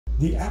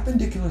The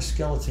appendicular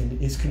skeleton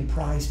is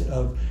comprised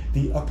of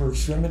the upper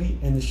extremity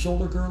and the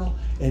shoulder girdle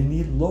and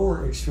the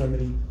lower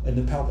extremity and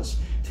the pelvis.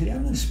 Today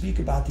I'm going to speak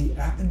about the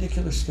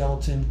appendicular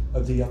skeleton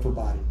of the upper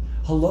body.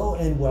 Hello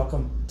and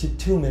welcome to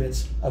 2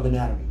 Minutes of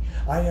Anatomy.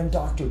 I am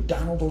Dr.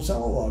 Donald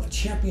Ozello of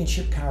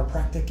Championship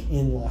Chiropractic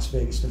in Las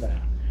Vegas,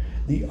 Nevada.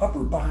 The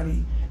upper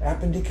body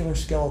appendicular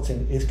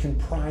skeleton is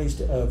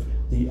comprised of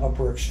the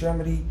upper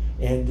extremity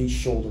and the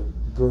shoulder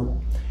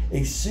girdle.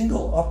 A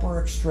single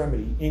upper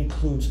extremity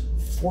includes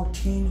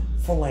 14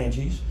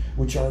 phalanges,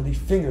 which are the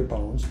finger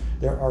bones.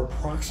 There are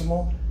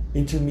proximal,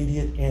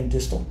 intermediate, and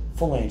distal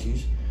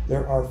phalanges.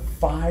 There are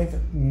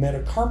 5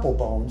 metacarpal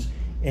bones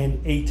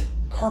and 8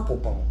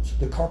 carpal bones.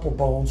 The carpal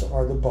bones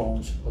are the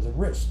bones of the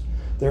wrist.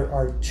 There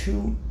are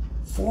 2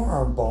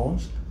 forearm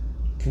bones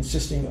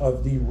consisting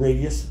of the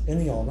radius and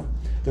the ulna.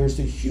 There's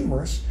the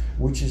humerus,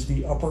 which is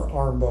the upper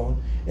arm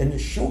bone, and the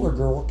shoulder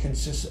girdle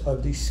consists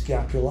of the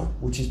scapula,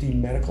 which is the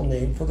medical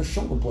name for the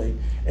shoulder blade,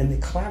 and the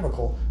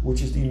clavicle,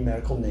 which is the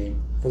medical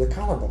name for the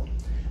collarbone.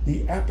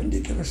 The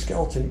appendicular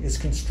skeleton is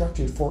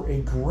constructed for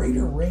a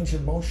greater range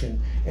of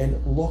motion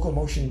and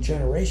locomotion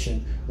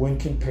generation when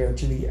compared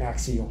to the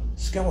axial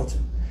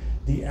skeleton.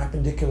 The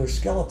appendicular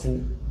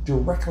skeleton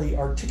directly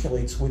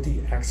articulates with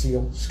the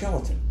axial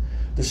skeleton.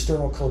 The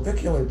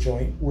sternoclavicular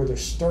joint, where the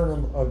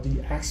sternum of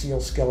the axial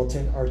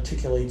skeleton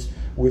articulates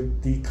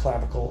with the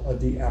clavicle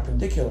of the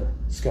appendicular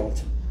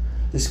skeleton.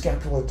 The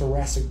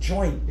scapulothoracic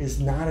joint is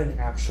not an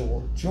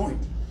actual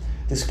joint.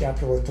 The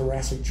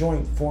scapulothoracic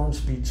joint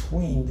forms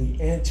between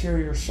the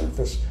anterior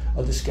surface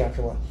of the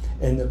scapula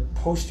and the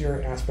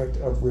posterior aspect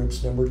of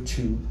ribs number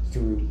 2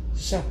 through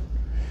 7.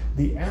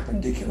 The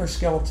appendicular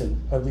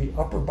skeleton of the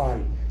upper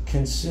body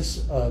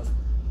consists of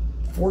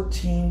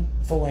 14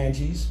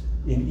 phalanges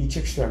in each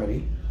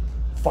extremity,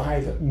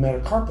 5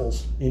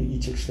 metacarpals in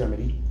each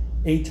extremity,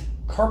 8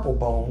 carpal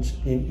bones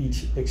in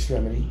each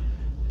extremity,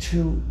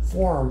 2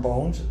 forearm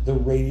bones, the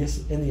radius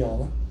and the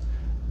ulna,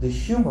 the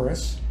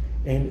humerus,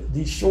 and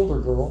the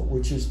shoulder girdle,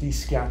 which is the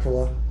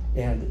scapula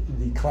and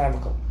the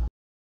clavicle.